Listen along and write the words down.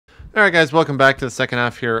All right, guys, welcome back to the second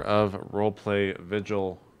half here of Roleplay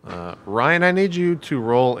Vigil. Ryan, I need you to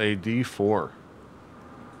roll a d4.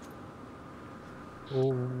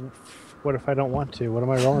 Well, what if I don't want to? What am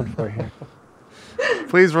I rolling for here?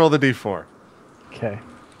 Please roll the d4. Okay.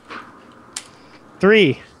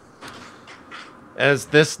 3. As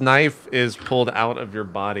this knife is pulled out of your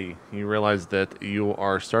body, you realize that you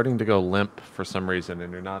are starting to go limp for some reason,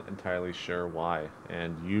 and you're not entirely sure why.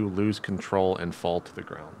 And you lose control and fall to the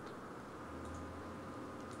ground.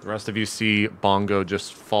 The rest of you see Bongo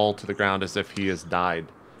just fall to the ground as if he has died.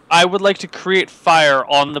 I would like to create fire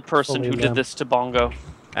on the person who did this to Bongo.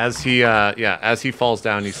 As he falls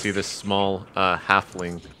down, you see this small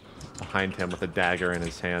halfling behind him with a dagger in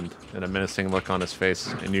his hand and a menacing look on his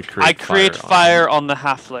face, and you create fire on the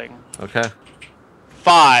halfling. Okay.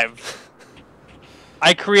 5.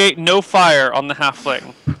 I create no fire on the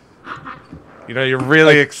halfling. You know, you're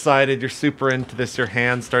really excited. You're super into this. Your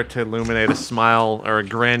hands start to illuminate. A smile or a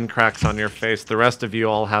grin cracks on your face. The rest of you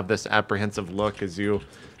all have this apprehensive look as you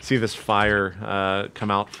see this fire come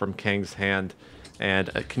out from Kang's hand. And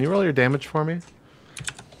can you roll your damage for me?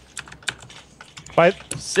 5,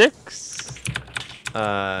 6.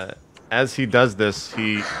 As he does this,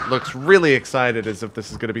 he looks really excited as if this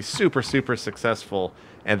is going to be super, super successful.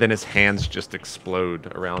 And then his hands just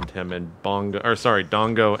explode around him. And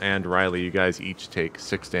Dongo and Riley, you guys each take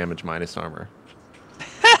 6 damage minus armor.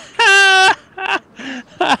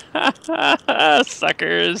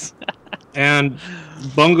 Suckers. And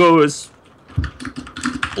Bongo is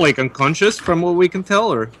like unconscious from what we can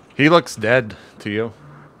tell, or? He looks dead to you.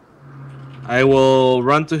 I will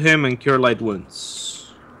run to him and cure light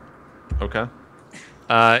wounds. Okay.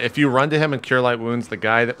 If you run to him and cure light wounds, the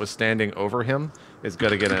guy that was standing over him is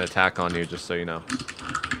going to get an attack on you, just so you know.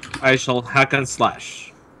 I shall hack and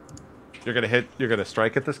slash. You're going to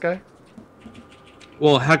strike at this guy?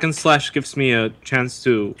 Well, hack and slash gives me a chance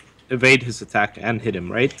to evade his attack and hit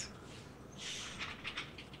him, right?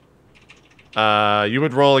 You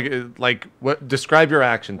would roll, like, describe your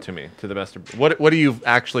action to me, to the best of... What are you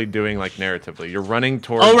actually doing, like, narratively? You're running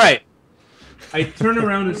towards... All right. I turn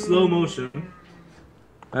around in slow motion.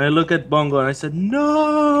 And I look at Bongo and I said,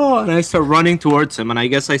 no! And I start running towards him. And I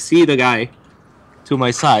guess I see the guy to my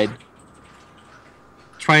side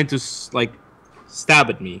trying to, like, stab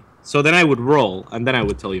at me. So then I would roll, and then I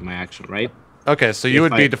would tell you my action, right? Okay, so you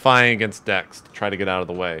would be defying against Dex to try to get out of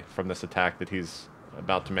the way from this attack that he's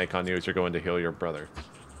about to make on you as you're going to heal your brother.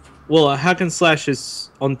 Well, a hack and slash is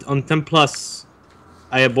on 10 plus.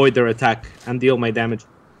 I avoid their attack and deal my damage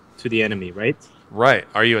to the enemy, right? Right.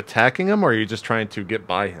 Are you attacking him, or are you just trying to get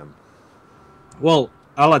by him? Well,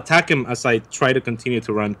 I'll attack him as I try to continue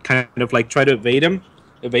to run. Kind of like try to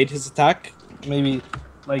evade his attack. Maybe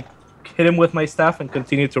like hit him with my staff and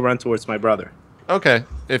continue to run towards my brother. Okay.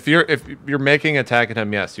 If you're making an attack at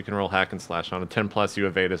him, yes, you can roll hack and slash. On a 10 plus, you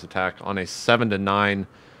evade his attack. On a 7 to 9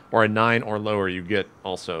 or a 9 or lower, you get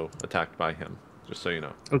also attacked by him. Just so you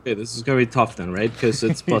know. Okay, this is gonna be tough then, right? Because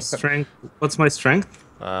it's plus strength. What's my strength?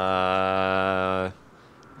 Plus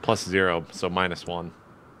 0, so minus 1.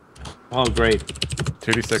 Oh, great.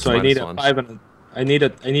 2d6 so minus I need 1. A 5 and a, I need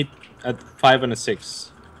a 5 and a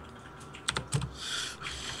 6.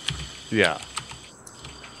 Yeah.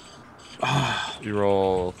 You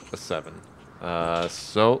roll a 7.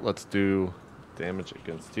 So let's do damage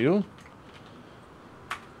against you.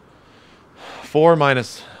 4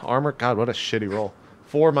 minus armor. God, what a shitty roll.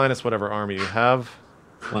 4 minus whatever armor you have.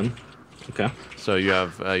 1. Okay. So you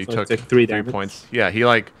have you So I took took 3 3 damage. points. Yeah, he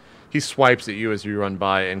swipes at you as you run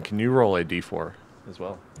by, and can you roll a d4 as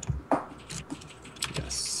well?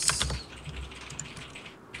 Yes.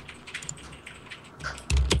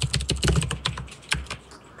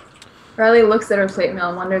 Riley looks at her plate mail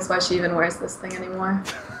and wonders why she even wears this thing anymore.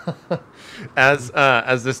 As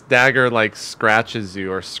this dagger like scratches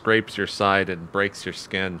you or scrapes your side and breaks your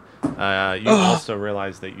skin, you also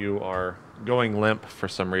realize that you are going limp for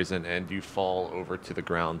some reason, and you fall over to the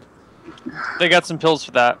ground. They got some pills for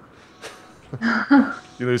that.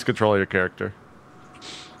 You lose control of your character.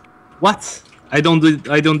 What? I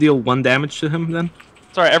don't deal 1 damage to him then?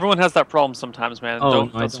 Sorry, everyone has that problem sometimes, man. Oh,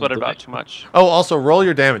 Don't I sweat don't it do about it. too much. Oh, also roll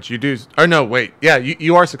your damage. You do. Or no, wait. Yeah,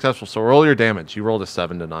 you are successful. So roll your damage. You rolled a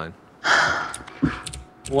 7 to 9.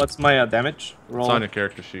 What's my damage? Roll. It's on your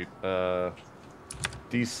character sheet.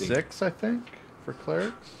 D6, I think, for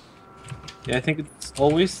clerics. Yeah, I think it's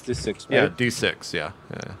always D6, right? Yeah, D6. Yeah.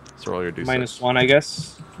 So roll your D6. Minus 1, I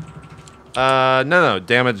guess. No.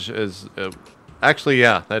 Damage is. Actually,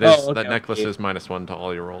 yeah, that is okay, that necklace okay. is minus 1 to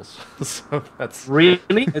all your rolls. So that's Really?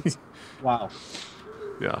 It's wow.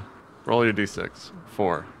 yeah. Roll your D6.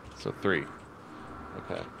 4. So 3.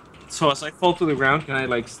 Okay. So as I fall to the ground, can I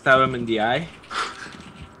like stab him in the eye?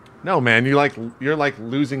 No, man, you're like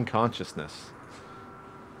losing consciousness.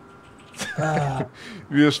 You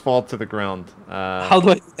just fall to the ground. How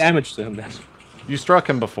do I do damage to him then? You struck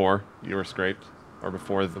him before you were scraped, or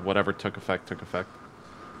before whatever took effect.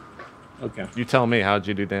 Okay. You tell me, how did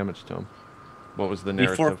you do damage to him? What was the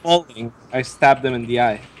narrative? Before falling, I stabbed him in the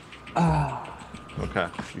eye. Okay,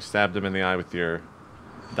 you stabbed him in the eye with your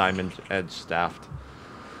diamond edge staff.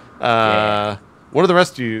 What are the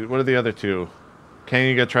rest of you? What are the other two? Can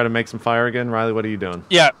you go try to make some fire again? Riley, what are you doing?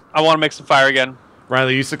 Yeah, I want to make some fire again.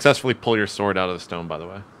 Riley, you successfully pull your sword out of the stone, by the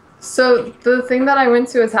way. So the thing that I went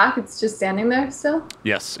to attack, it's just standing there still?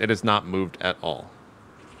 Yes, it has not moved at all.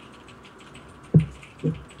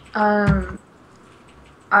 I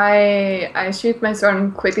sheath my sword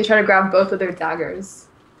and quickly try to grab both of their daggers.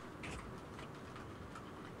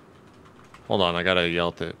 Hold on, I gotta yell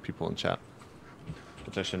at the people in chat.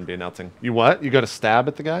 Which I shouldn't be announcing. You what? You got to stab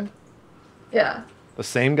at the guy? Yeah. The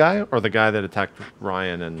same guy, or the guy that attacked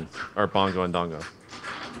Ryan or Bongo and Dongo?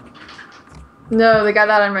 No, the guy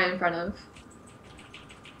that I'm right in front of.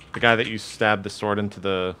 The guy that you stabbed the sword into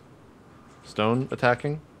the stone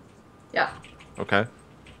attacking? Yeah. Okay.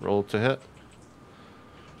 Roll to hit.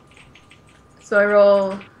 So I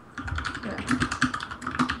roll. Yeah.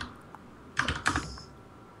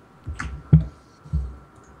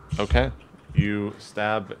 Okay. You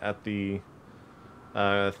stab at the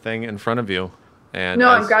thing in front of you. And No,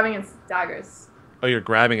 I'm grabbing its daggers. Oh, you're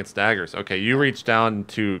grabbing its daggers. Okay, you reach down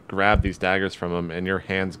to grab these daggers from him, and your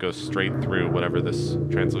hands go straight through whatever this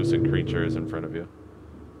translucent creature is in front of you.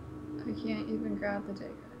 I can't even grab the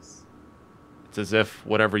daggers. It's as if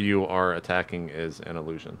whatever you are attacking is an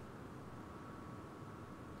illusion.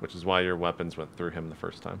 Which is why your weapons went through him the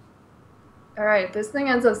first time. Alright, this thing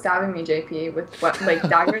ends up stabbing me, JP, with what, like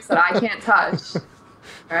daggers that I can't touch.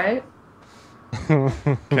 Alright?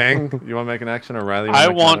 Kang, you want to make an action, or Riley? I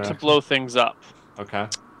want to blow things up. Okay.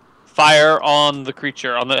 Fire on the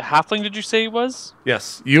creature. On the halfling, did you say he was?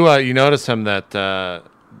 Yes. You notice him that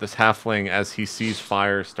this halfling, as he sees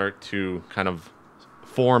fire start to kind of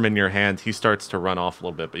form in your hand, he starts to run off a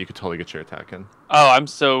little bit, but you could totally get your attack in. Oh, I'm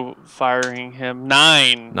so firing him.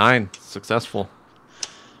 9. 9. Successful.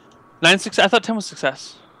 9 success. I thought 10 was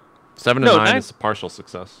success. 7 to 9 is a partial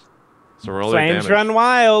success. So roll your damage. Flames run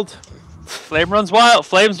wild. Flame runs wild.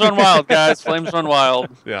 Flames run wild, guys. Flames run wild.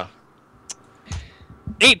 Yeah.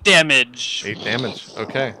 8 damage. 8 damage.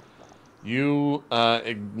 Okay. You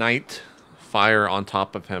ignite fire on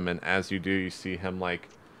top of him, and as you do, you see him like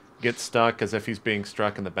get stuck as if he's being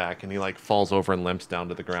struck in the back, and he like falls over and limps down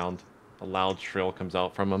to the ground. A loud shrill comes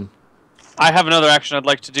out from him. I have another action I'd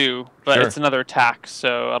like to do, but Sure. it's another attack,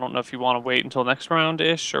 so I don't know if you want to wait until next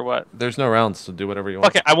round-ish or what. There's no rounds, so do whatever you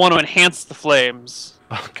want. Okay, I want to enhance the flames.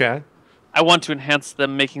 Okay. I want to enhance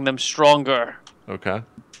them, making them stronger. Okay.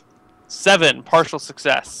 7, partial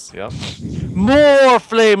success. Yep. More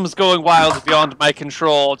flames going wild beyond my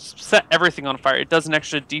control. Just set everything on fire. It does an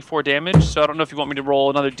extra d4 damage, so I don't know if you want me to roll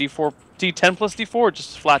another d4, d10 plus d4, or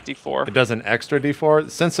just flat d4. It does an extra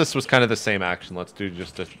d4. Since this was kind of the same action, let's do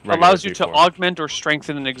just a regular Allows you d4. to augment or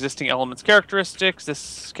strengthen an existing element's characteristics.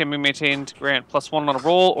 This can be maintained to grant +1 on a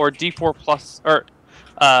roll, or d4 plus, or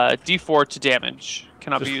d4 to damage.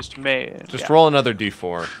 Cannot be used to May. Just roll another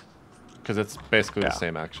d4, because it's basically the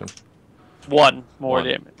same action. 1 more 1.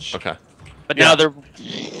 damage. Okay. But now they're...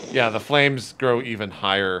 Yeah, the flames grow even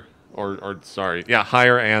higher,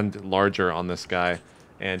 higher and larger on this guy.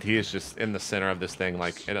 And he is just in the center of this thing,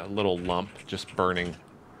 like in a little lump, just burning.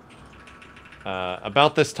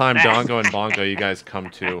 About this time, Dongo and Bongo, you guys come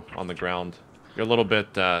to on the ground. You're a little bit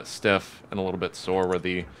stiff and a little bit sore where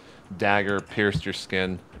the dagger pierced your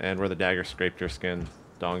skin and where the dagger scraped your skin,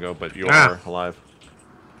 Dongo, but you are alive.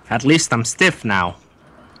 At least I'm stiff now,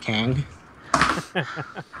 Kang.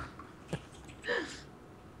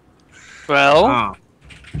 Well,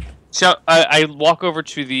 I walk over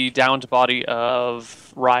to the downed body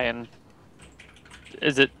of Ryan.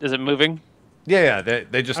 Is it moving? Yeah,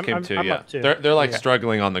 they just came to. I'm Yeah, up too. they're like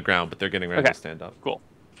struggling on the ground, but they're getting ready to stand up. Cool.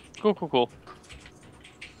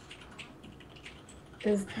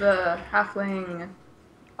 Is the halfling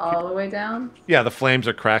all the way down? Yeah, the flames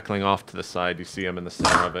are crackling off to the side. You see him in the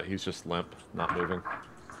center of it. He's just limp, not moving.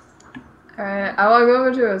 Alright, I walk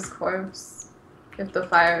over to his corpse. If the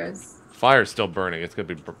fire is... Fire's still burning. It's gonna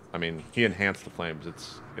be. I mean, he enhanced the flames.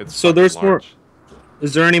 It's. So there's large. more.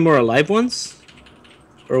 Is there any more alive ones?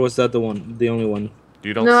 Or was that the only one?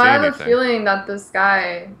 You don't No, see I have anything. a feeling that this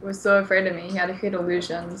guy was so afraid of me, he had to create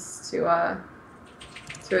illusions to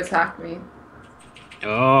attack me.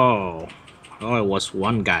 Oh, it was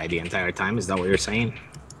one guy the entire time. Is that what you're saying?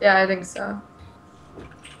 Yeah, I think so.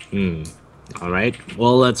 All right.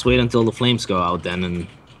 Well, let's wait until the flames go out then, and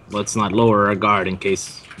let's not lower our guard in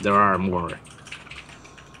case there are more.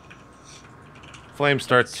 Flames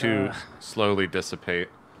start to slowly dissipate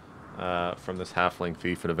from this halfling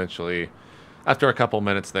thief, and eventually, after a couple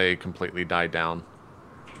minutes, they completely die down.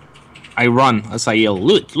 I run as I yell,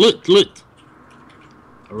 "Loot! Loot! Loot!"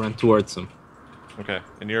 I run towards him. Okay,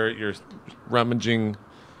 and you're rummaging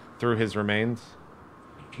through his remains.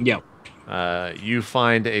 Yep. You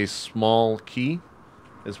find a small key,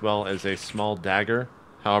 as well as a small dagger.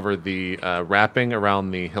 However, the wrapping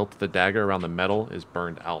around the hilt of the dagger, around the metal, is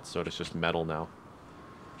burned out, so it's just metal now.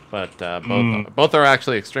 But both are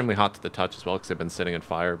actually extremely hot to the touch as well, because they've been sitting in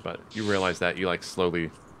fire. But you realize that you like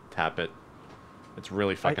slowly tap it. It's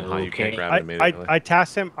really fucking hot. You can't grab it immediately. I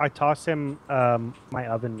toss him my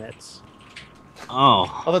oven mitts.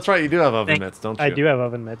 Oh. Oh, that's right. You do have oven mitts, don't you? I do have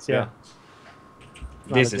oven mitts. Yeah.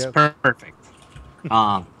 This is perfect.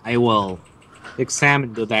 I will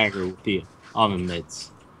examine the dagger with the oven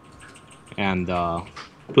mitts and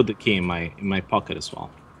put the key in my pocket as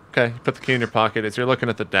well. Okay, you put the key in your pocket. As you're looking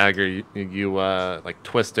at the dagger, you like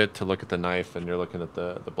twist it to look at the knife, and you're looking at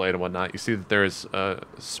the blade and whatnot. You see that there is a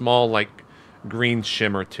small like green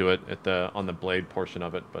shimmer to it on the blade portion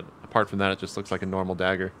of it, but apart from that, it just looks like a normal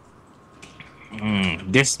dagger.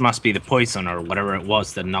 This must be the poison or whatever it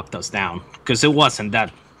was that knocked us down, because it wasn't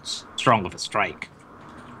that strong of a strike.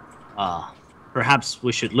 Perhaps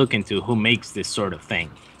we should look into who makes this sort of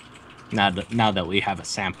thing, now that we have a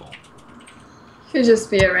sample. Could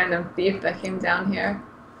just be a random thief that came down here.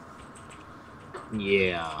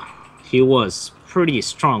 Yeah, he was pretty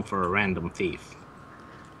strong for a random thief.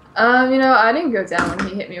 You know, I didn't go down when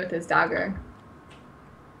he hit me with his dagger.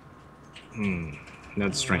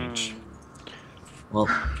 That's strange. Well,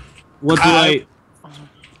 what do I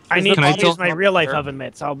need Can to I use tell- my real life oven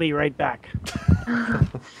mitts. I'll be right back.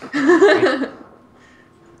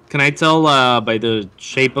 Can I tell by the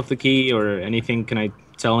shape of the key or anything? Can I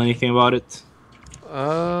tell anything about it?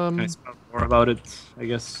 Can I spell more about it, I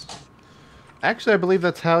guess? Actually, I believe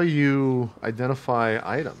that's how you identify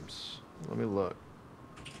items. Let me look.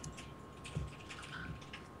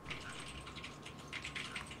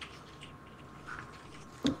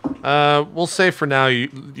 We'll say for now you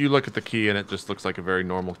look at the key and it just looks like a very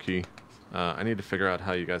normal key. I need to figure out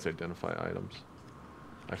how you guys identify items.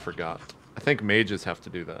 I forgot. I think mages have to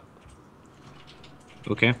do that.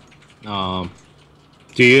 Okay.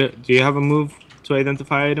 Do you have a move to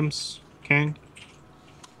identify items, Kang?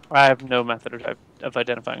 I have no method of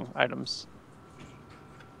identifying items.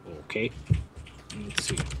 Okay. Let's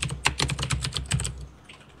see.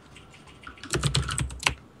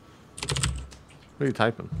 What are you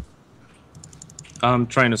typing? I'm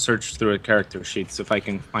trying to search through a character sheets if I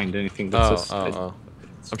can find anything that says. Oh.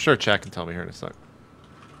 I'm sure Chad can tell me here in a sec.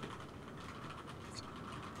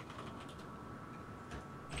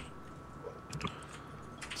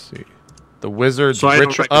 Let's see. The wizard's So I don't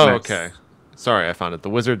ritual. Oh, recognize. okay. Sorry, I found it. The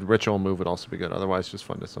wizard ritual move would also be good. Otherwise, just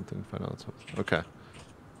find something to find out. Okay.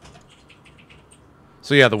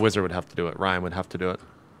 So yeah, the wizard would have to do it. Ryan would have to do it.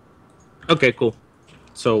 Okay, cool.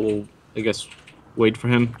 So we'll, I guess, wait for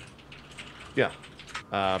him. Yeah.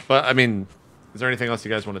 But I mean, is there anything else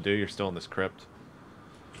you guys want to do? You're still in this crypt.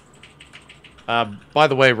 By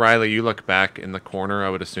the way, Riley, you look back in the corner, I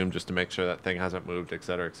would assume, just to make sure that thing hasn't moved,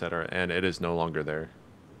 etc., and it is no longer there.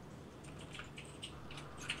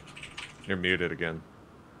 You're muted again.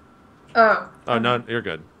 Oh. Oh, no, you're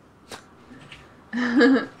good.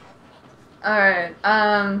 Alright,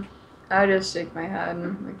 I just shake my head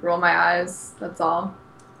and like roll my eyes, that's all.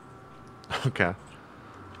 Okay.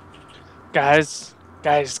 Guys.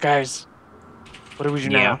 What do we do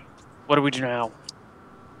Yeah. now? What do we do now?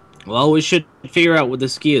 Well, we should figure out what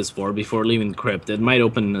this key is for before leaving the crypt. It might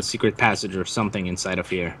open a secret passage or something inside of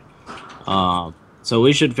here. So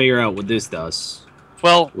we should figure out what this does.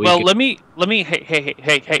 Well, We could- let me.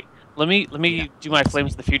 Hey. Let me do my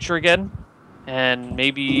flames of the future again, and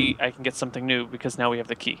maybe I can get something new because now we have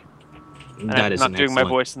the key. And That I'm is not an doing my excellent-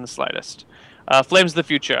 voice in the slightest. Flames of the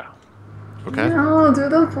future. Okay. No, do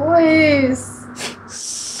the voice.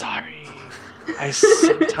 Sorry, I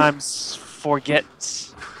sometimes forget.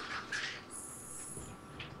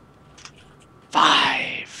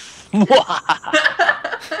 5.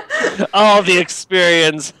 All the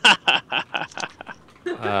experience.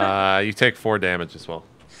 You take 4 damage as well.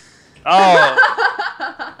 Oh.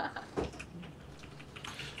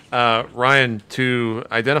 Ryan, to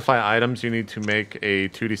identify items, you need to make a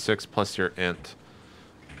 2d6 plus your int.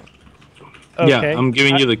 Okay. Yeah, I'm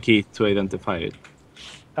giving you the key to identify it.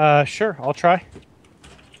 Sure, I'll try.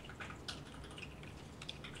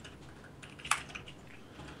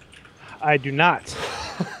 I do not.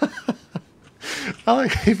 I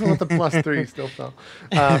like even with the +3 you still fell.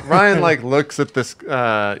 Ryan like looks at this.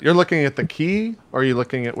 You're looking at the key, or are you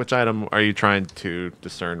looking at which item are you trying to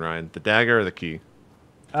discern, Ryan? The dagger or the key?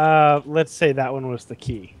 Let's say that one was the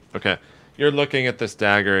key. Okay. You're looking at this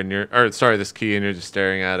dagger and this key, and you're just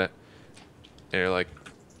staring at it. And you're like,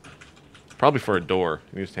 probably for a door.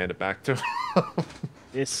 And you just hand it back to him.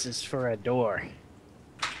 This is for a door.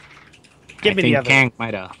 I Give me the think other. Kang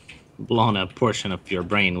might have blown a portion of your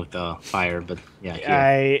brain with the fire, but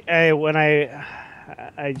yeah. Here. When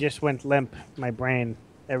I just went limp, my brain,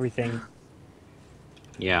 everything.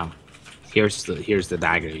 Yeah. Here's the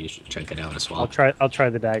dagger. You should check it out as well. I'll try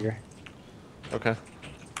the dagger. Okay.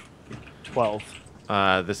 12.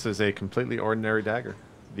 This is a completely ordinary dagger.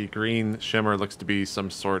 The green shimmer looks to be some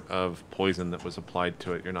sort of poison that was applied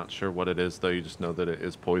to it. You're not sure what it is, though. You just know that it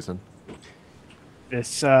is poison.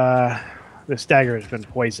 This dagger has been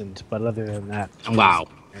poisoned, but other than that, Wow.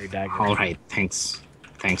 ordinary dagger. All right. Thanks,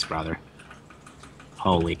 brother.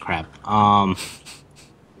 Holy crap.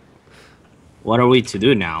 What are we to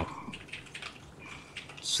do now?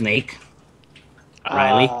 Snake?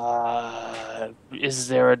 Riley? Is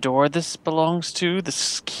there a door this belongs to?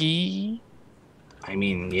 This key? I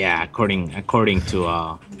mean, yeah. According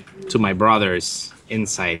to my brother's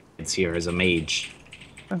insights here as a mage.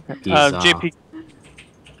 Okay. He's,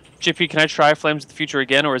 JP, can I try Flames of the Future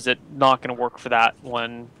again, or is it not going to work for that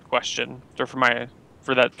one question, or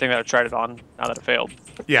for that thing that I tried it on now that it failed?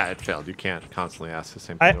 Yeah, it failed. You can't constantly ask the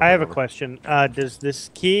same thing. I have a question. Does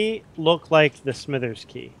this key look like the Smithers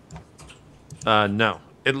key? No.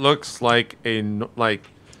 It looks like you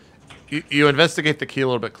investigate the key a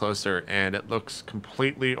little bit closer, and it looks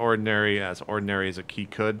completely ordinary as a key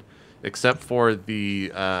could, except for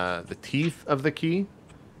the teeth of the key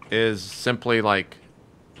is simply like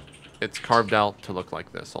it's carved out to look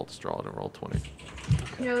like this. I'll just draw it and roll 20.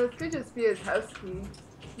 You know, this could just be his house key.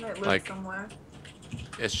 He might live Like- somewhere.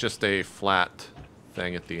 It's just a flat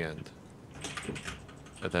thing at the end.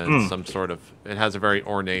 And then it has a very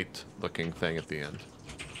ornate looking thing at the end.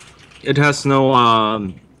 It has no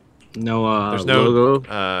There's logo.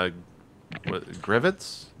 no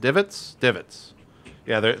divots.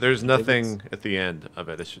 Yeah, there's nothing at the end of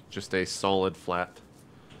it. It's just a solid flat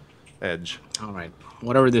edge. All right.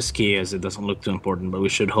 Whatever this key is, it doesn't look too important, but we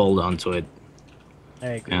should hold on to it. I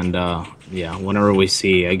agree. And yeah, whenever we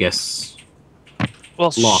see, I guess,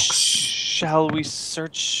 Well, locks. Shall we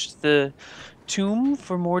search the tomb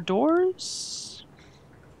for more doors?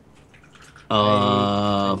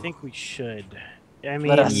 I think we should. I mean,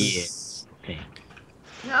 Let us. Okay.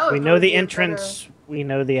 No, we it know would the be a entrance. We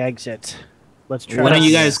know the exit. Let's try. Why don't you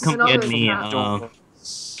Yes. guys come And get others me? not.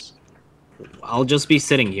 I'll just be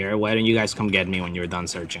sitting here. Why don't you guys come get me when you're done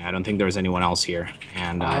searching? I don't think there's anyone else here.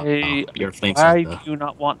 And your flames. I do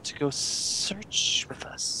not want to go search with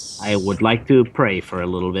us. I would like to pray for a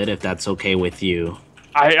little bit, if that's okay with you.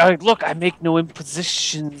 I look. I make no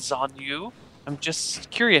impositions on you. I'm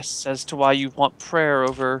just curious as to why you want prayer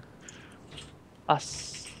over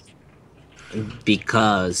us.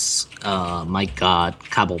 Because my god,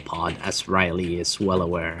 Cobblepot, as Riley is well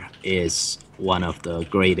aware, is one of the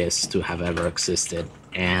greatest to have ever existed.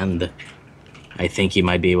 And I think he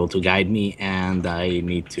might be able to guide me, and I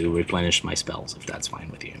need to replenish my spells, if that's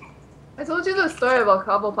fine with you. I told you the story about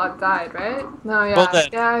Cobblepot died, right? No, yeah. Well, then-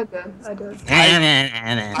 Yeah, I did.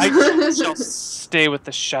 I shall stay with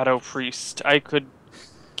the Shadow Priest. I could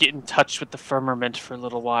get in touch with the firmament for a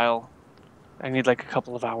little while. I need like a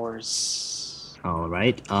couple of hours. All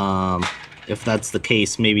right. If that's the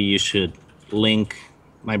case, maybe you should link.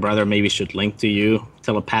 My brother maybe should link to you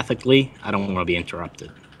telepathically. I don't want to be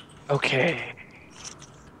interrupted. Okay.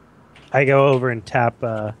 I go over and tap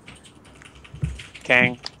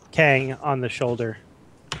Kang. Kang on the shoulder,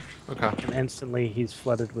 Okay. and instantly he's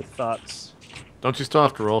flooded with thoughts. Don't you still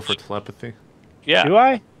have to roll for telepathy? Yeah. Do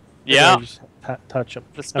I? Or do Yeah. I just touch him.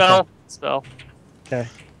 The spell. Spell. Okay.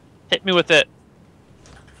 Hit me with it.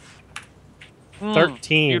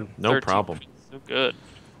 13. Beautiful. No 13. problem. So good.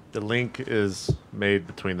 The link is made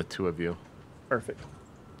between the two of you. Perfect.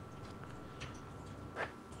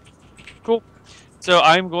 Cool. So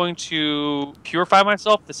I'm going to purify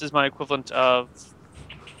myself. This is my equivalent of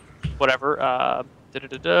whatever.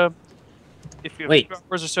 If you have Wait. 2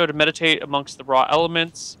 hours or so to meditate amongst the raw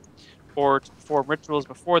elements or to perform rituals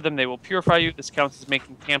before them, they will purify you. This counts as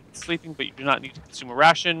making camp and sleeping, but you do not need to consume a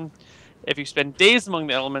ration. If you spend days among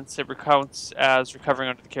the elements, it counts as recovering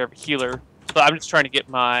under the care of a healer. So I'm just trying to get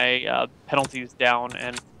my penalties down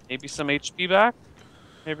and maybe some HP back.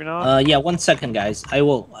 Maybe not. Yeah, 1 second, guys. I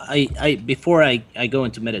will. I before I go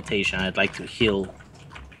into meditation, I'd like to heal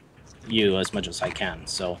you as much as I can.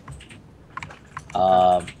 So,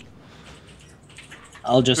 I'll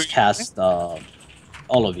just cast all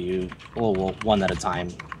of you, well, one at a time.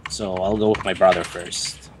 So I'll go with my brother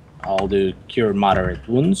first. I'll do Cure Moderate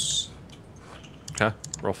Wounds. Okay,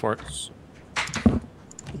 roll for it.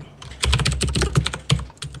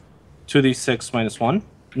 2d6 minus 1?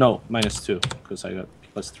 No, minus 2, because I got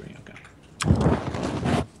plus 3. Okay.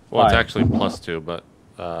 Well, it's 5. actually +2, but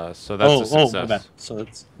so that's a success. My bad. So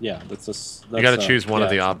that's that's a. You got to choose one of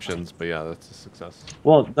the options, but yeah, that's a success.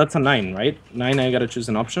 Well, that's a 9, right? 9, I got to choose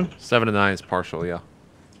an option. 7 to 9 is partial, yeah.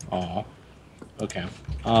 Oh, okay.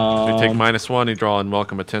 So you take -1, you draw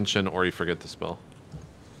unwelcome attention, or you forget the spell.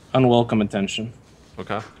 Unwelcome attention.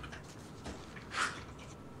 Okay.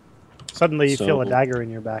 Suddenly you feel a dagger in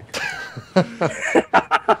your back.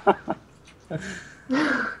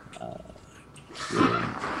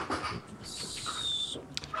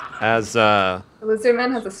 As The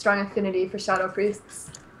lizardman has a strong affinity for shadow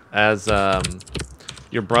priests. As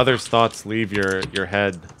your brother's thoughts leave your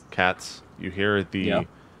head, Cats, you hear the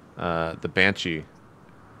banshee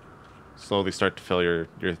slowly start to fill your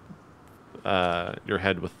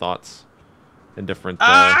head with thoughts in different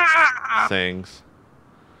sayings.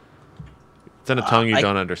 It's in a tongue you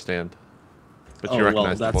don't understand, but you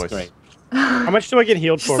recognize the voice. Great. How much do I get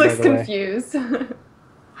healed for, by Just the looks way? confused.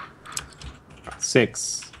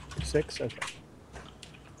 6. 6? Okay.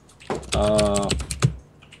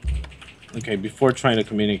 Okay, before trying to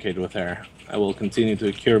communicate with her, I will continue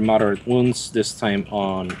to cure moderate wounds, this time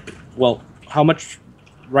on... Well, how much...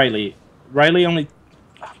 Riley only...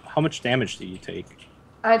 How much damage do you take?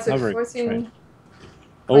 I took Cover it, 14 right.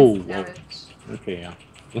 points of damage. Okay, yeah.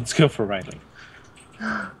 Let's go for Riley.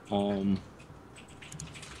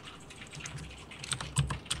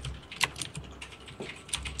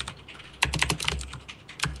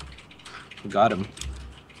 Got him.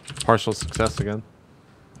 Partial success again.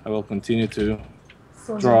 I will continue to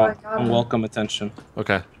So draw I got him. unwelcome attention.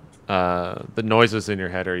 Okay. The noises in your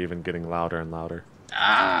head are even getting louder and louder.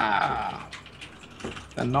 Ah,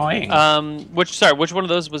 annoying. Which one of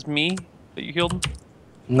those was me that you healed?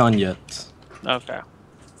 None yet. Okay,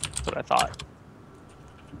 that's what I thought.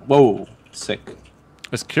 Whoa, sick.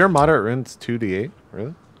 Is Cure Moderate Wounds 2d8?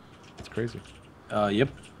 Really? That's crazy. Yep.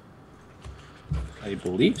 I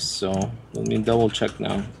believe so. Let me double check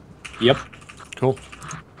now. Yep. Cool.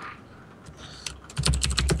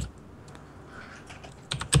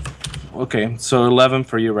 Okay, so 11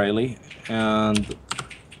 for you, Riley, and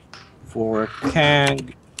for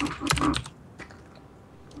Kang,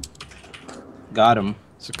 got him.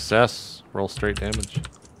 Success. Roll straight damage.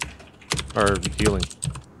 Or healing.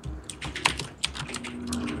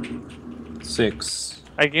 6.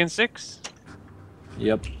 I gained 6.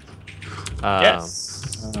 Yep.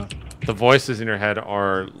 Yes. The voices in your head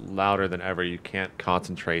are louder than ever. You can't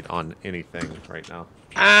concentrate on anything right now.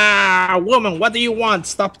 Ah, woman, what do you want?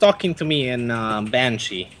 Stop talking to me in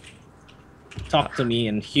Banshee. Talk to me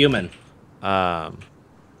in human.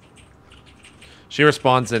 She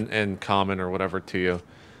responds in common or whatever to you,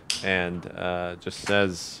 and just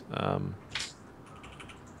says,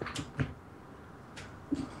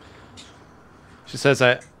 she says,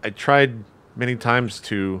 I tried many times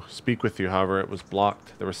to speak with you, however, it was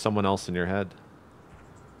blocked. There was someone else in your head.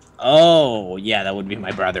 Oh, yeah, that would be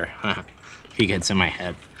my brother. He gets in my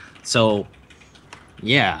head. So,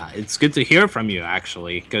 yeah, it's good to hear from you,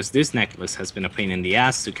 actually, because this necklace has been a pain in the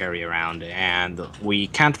ass to carry around, and we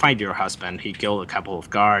can't find your husband. He killed a couple of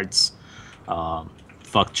guards,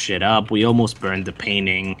 fucked shit up. We almost burned the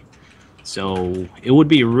painting. So, it would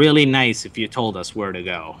be really nice if you told us where to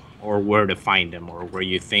go, or where to find him, or where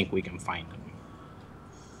you think we can find him.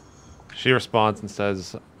 She responds and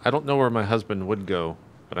says, I don't know where my husband would go,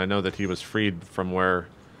 but I know that he was freed from where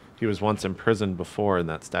he was once imprisoned before in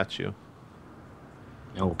that statue.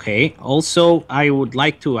 Okay. Also, I would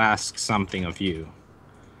like to ask something of you.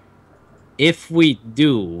 If we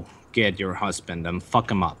do get your husband and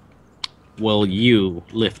fuck him up, will you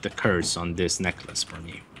lift the curse on this necklace for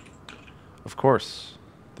me? Of course.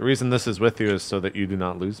 The reason this is with you is so that you do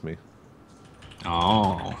not lose me.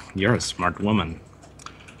 Oh, you're a smart woman.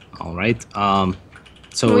 All right.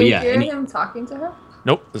 So Can we yeah. hear him talking to her?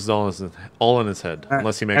 Nope, this is all in his head,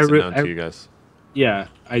 unless he makes it known to you guys. Yeah,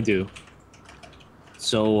 I do.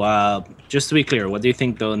 So, just to be clear, what do you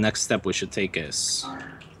think the next step we should take is?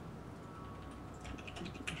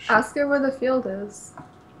 Ask her where the field is.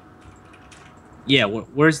 Yeah,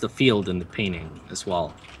 where's the field in the painting as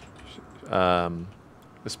well?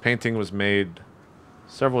 This painting was made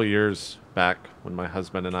several years back when my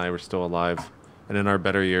husband and I were still alive, and in our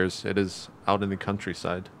better years, it is out in the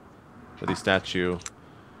countryside, where the statue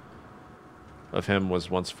of him was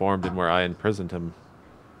once formed and where I imprisoned him.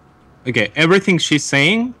 Okay, everything she's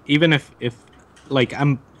saying, even if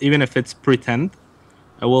even if it's pretend,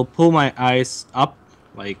 I will pull my eyes up,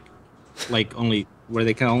 like only where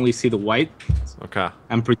they can only see the white. Okay.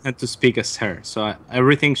 And pretend to speak as her. So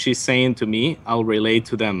everything she's saying to me, I'll relay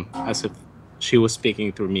to them as if she was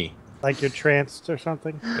speaking through me. Like you're tranced or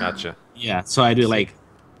something? Gotcha. Yeah, so I do like,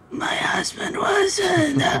 my husband was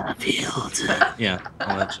in the field. Yeah,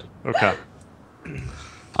 all that shit. Okay.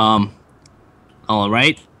 All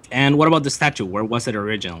right. And what about the statue? Where was it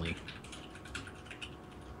originally?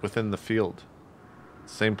 Within the field.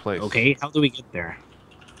 Same place. Okay, how do we get there?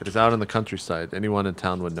 It is out in the countryside. Anyone in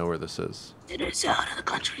town would know where this is. It is out in the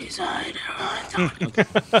countryside.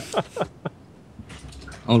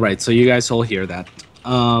 All right, so you guys all hear that.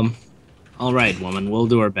 All right, woman, we'll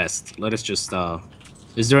do our best. Let us just,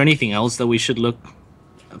 is there anything else that we should look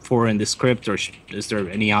for in this crypt, or is there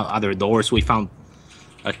any other doors? We found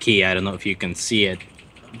a key. I don't know if you can see it,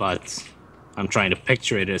 but I'm trying to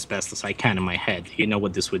picture it as best as I can in my head. You know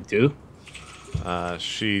what this would do?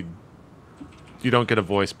 You don't get a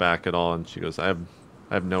voice back at all, and she goes, I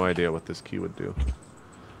have no idea what this key would do.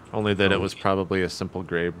 Only that it was probably a simple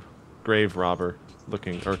grave robber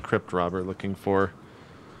looking, or crypt robber looking for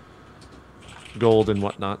gold and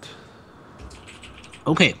whatnot.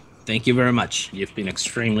 Okay, thank you very much. You've been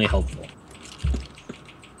extremely helpful.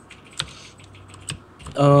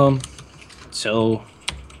 So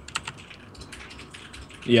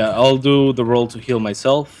yeah, I'll do the roll to heal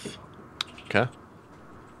myself. Okay.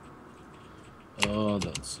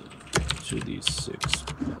 That's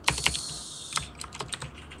 2d6 plus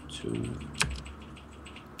 2.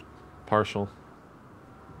 Partial.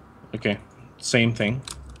 Okay, same thing.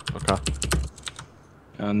 Okay.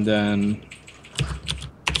 And then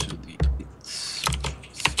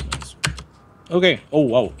 2d8. Okay. Oh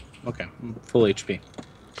wow. Okay, full HP.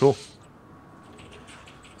 Cool.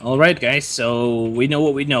 All right, guys. So we know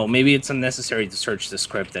what we know. Maybe it's unnecessary to search this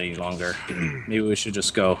crypt any longer. Maybe we should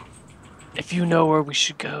just go. If you know where we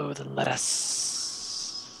should go, then let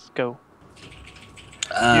us go.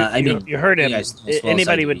 You heard him. guys know as well as I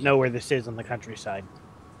Anybody do. would know where this is on the countryside.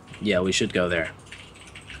 Yeah, we should go there.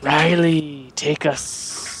 Riley, take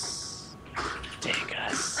us. Take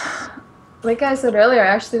us. Like I said earlier,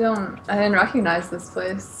 I didn't recognize this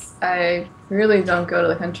place. I really don't go to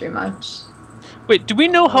the country much. Wait, do we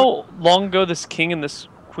know how long ago this king and this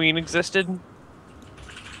queen existed?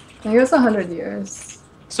 I think it was 100 years.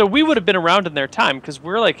 So we would have been around in their time, because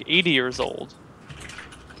we're like 80 years old.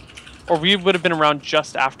 Or we would have been around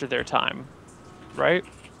just after their time, right?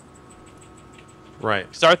 Right.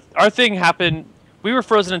 Because our thing happened, we were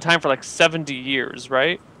frozen in time for like 70 years,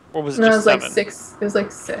 right? Or was it No, it just was like 7? 6. It was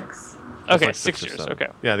like 6. Okay, Like 6 or years, 7. okay.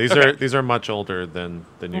 Yeah, these are much older than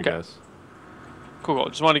you Okay. guys. Cool,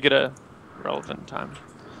 just want to get a relevant time.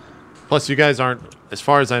 Plus, you guys aren't, as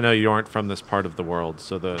far as I know, you aren't from this part of the world.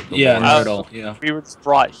 So the Yeah, war- not at all. Yeah. We were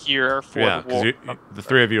brought here for yeah, the war. because the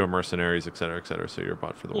three of you are mercenaries, etc., so you're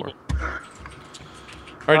bought for the war.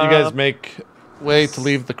 All right, you guys make way to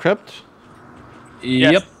leave the crypt.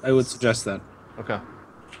 Yep, I would suggest that. Okay.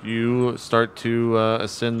 You start to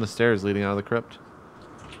ascend the stairs leading out of the crypt.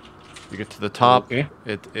 You get to the top. Okay.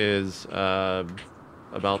 It is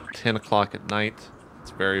about 10 o'clock at night.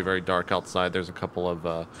 It's very, very dark outside. There's a couple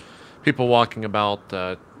of people walking about.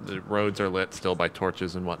 The roads are lit still by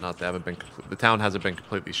torches and whatnot. They haven't been. The town hasn't been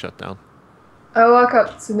completely shut down. I walk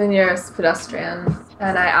up to the nearest pedestrian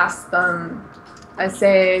and I ask them, I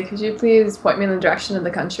say, could you please point me in the direction of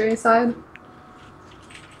the countryside?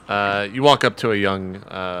 You walk up to a young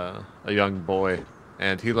boy,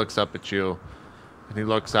 and he looks up at you, and he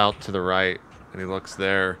looks out to the right, and he looks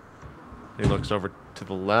there, and he looks over to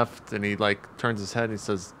the left, and he like turns his head and he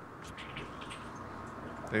says,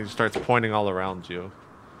 and he starts pointing all around you.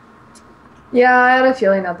 Yeah, I had a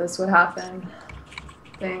feeling that this would happen.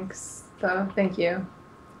 Thanks, though. Thank you.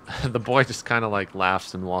 The boy just kind of like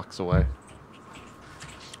laughs and walks away.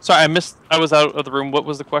 Sorry, I was out of the room. What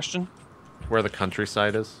was the question? Where the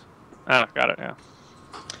countryside is. Ah, got it, yeah.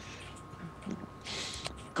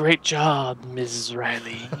 Great job, Mrs.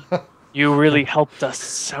 Riley. You really helped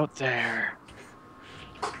us out there.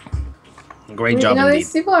 Great job You know, indeed.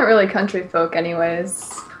 these people aren't really country folk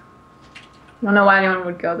anyways. I don't know why anyone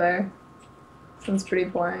would go there. Sounds pretty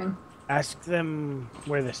boring. Ask them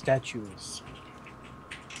where the statue is.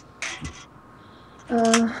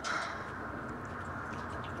 I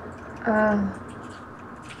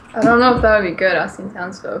don't know if that would be good, asking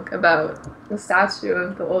townsfolk about the statue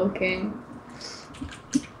of the old king.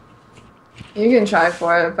 You can try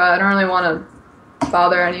for it, but I don't really want to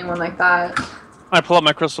bother anyone like that. I pull out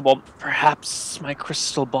my crystal ball. Perhaps my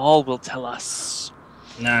crystal ball will tell us.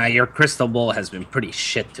 Nah, your crystal ball has been pretty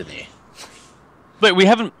shit today. Wait, we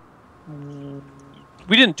haven't...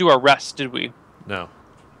 We didn't do our rest, did we? No.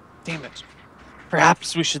 Damn it.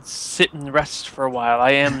 Perhaps we should sit and rest for a while.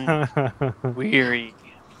 I am weary.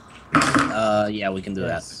 Yeah, we can do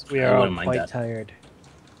Yes, that. we I are all wouldn't mind quite that. tired.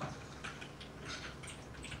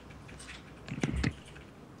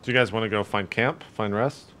 Do you guys want to go find camp, find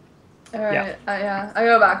rest? Alright, yeah. I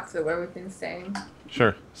go back to where we've been staying.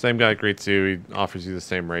 Sure. Same guy greets you. He offers you the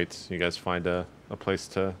same rates. You guys find a place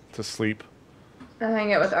to sleep. I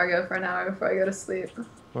hang out with Argo for an hour before I go to sleep.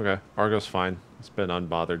 Okay. Argo's fine. He's been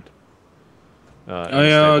unbothered.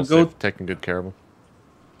 go- Taking good care of him.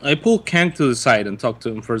 I pull Kank to the side and talk to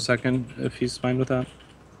him for a second, if he's fine with that.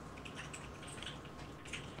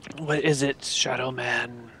 What is it, Shadow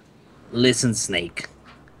Man? Listen, Snake.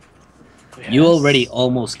 Yes. You already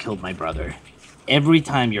almost killed my brother. Every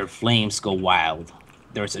time your flames go wild,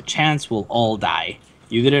 there's a chance we'll all die.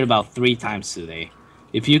 You did it about 3 times today.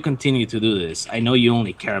 If you continue to do this, I know you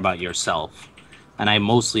only care about yourself. And I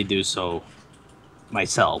mostly do so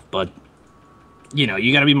myself, but... You know,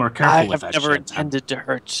 you gotta be more careful with that I have never shit. intended to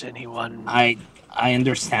hurt anyone. I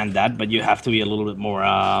understand that, but you have to be a little bit more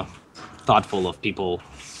thoughtful of people,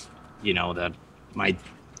 you know, that might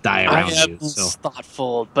die around I am you. So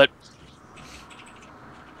thoughtful, but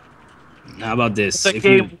how about this? the If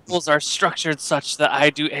game you, rules are structured such that I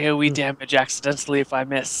do AoE damage accidentally if I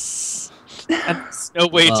miss. And there's no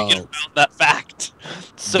way to get Well, around that fact.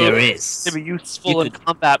 So there is. to be useful You in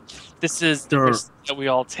combat, this is the There- risk that we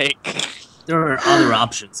all take. There are other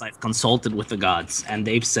options. I've consulted with the gods, and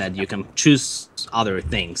they've said you can choose other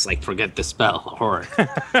things, like forget the spell, or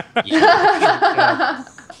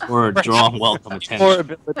or draw welcome More attention.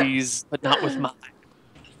 abilities, but not with mine.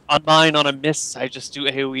 On mine, on a miss, I just do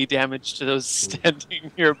AoE damage to those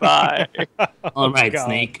standing nearby. All right, God.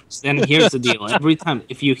 Snake. Then here's the deal: every time,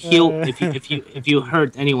 if you heal, if you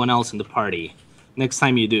hurt anyone else in the party, next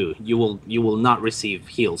time you do, you will not receive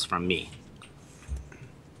heals from me.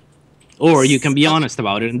 Or you can be honest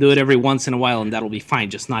about it and do it every once in a while, and that'll be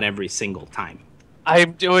fine. Just not every single time.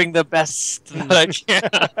 I'm doing the best that I can.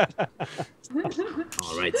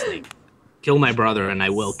 All right, Snake. Kill my brother, and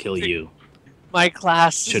I will kill you. My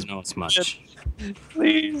class Should know as much.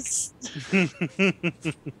 please.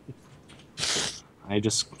 I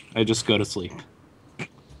just go to sleep.